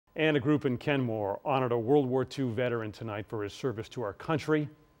And a group in Kenmore honored a World War II veteran tonight for his service to our country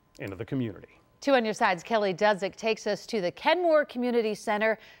and to the community. 2 on your sides, Kelly Dudzik takes us to the Kenmore Community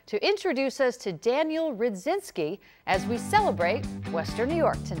Center to introduce us to Daniel Rydzinski as we celebrate Western New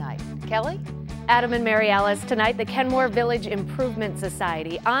York tonight. Kelly? Adam and Mary Alice, tonight the Kenmore Village Improvement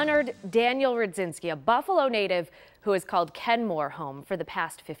Society honored Daniel Rydzinski, a Buffalo native who has called Kenmore home for the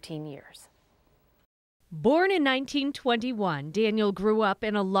past 15 years. Born in 1921, Daniel grew up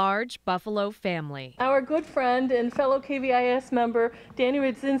in a large Buffalo family. Our good friend and fellow KVIS member, Daniel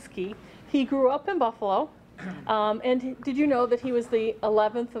Rydzinski, he grew up in Buffalo, and did you know that he was the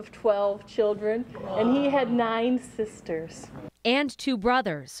 11th of 12 children, and he had 9 sisters. And 2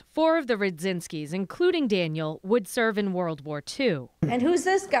 brothers. 4 of the Rydzinskis, including Daniel, would serve in World War II. And who's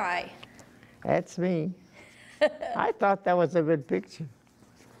this guy? That's me. I thought that was a good picture.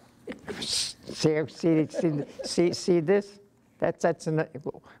 See this? That's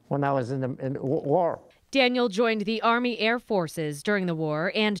when I was in war. Daniel joined the Army Air Forces during the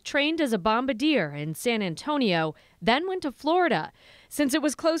war and trained as a bombardier in San Antonio, then went to Florida. Since it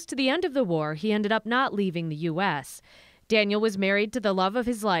was close to the end of the war, he ended up not leaving the U.S. Daniel was married to the love of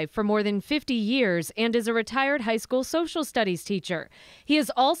his life for more than 50 years and is a retired high school social studies teacher. He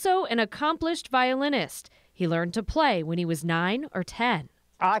is also an accomplished violinist. He learned to play when he was 9 or 10.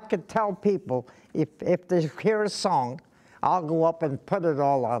 I could tell people if they hear a song, I'll go up and put it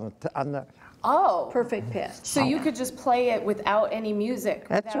all on the. Oh, perfect pitch. So you could just play it without any music.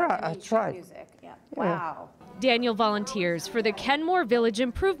 That's right. That's right. Music. Yeah. Wow. Daniel volunteers for the Kenmore Village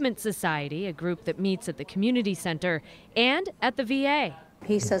Improvement Society, a group that meets at the community center and at the VA.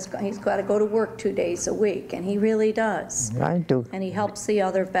 He says he's got to go to work 2 days a week, and he really does. I do. And he helps the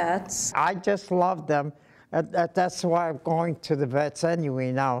other vets. I just love them. That's why I'm going to the vets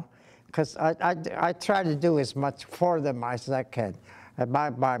anyway now, because I try to do as much for them as I can. I buy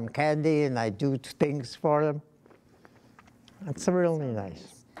them candy and I do things for them. It's really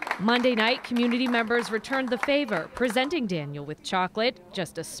nice. Monday night, community members returned the favor, presenting Daniel with chocolate,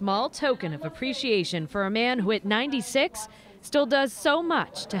 just a small token of appreciation for a man who at 96 still does so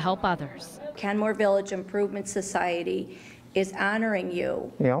much to help others. Kenmore Village Improvement Society is honoring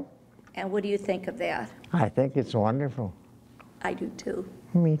you. Yeah. And what do you think of that? I think it's wonderful. I do too.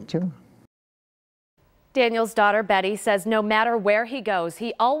 Me too. Daniel's daughter, Betty, says no matter where he goes,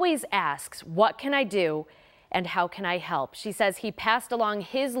 he always asks, what can I do and how can I help? She says he passed along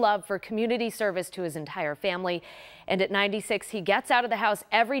his love for community service to his entire family. And at 96, he gets out of the house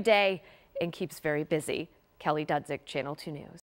every day and keeps very busy. Kelly Dudzik, Channel 2 News.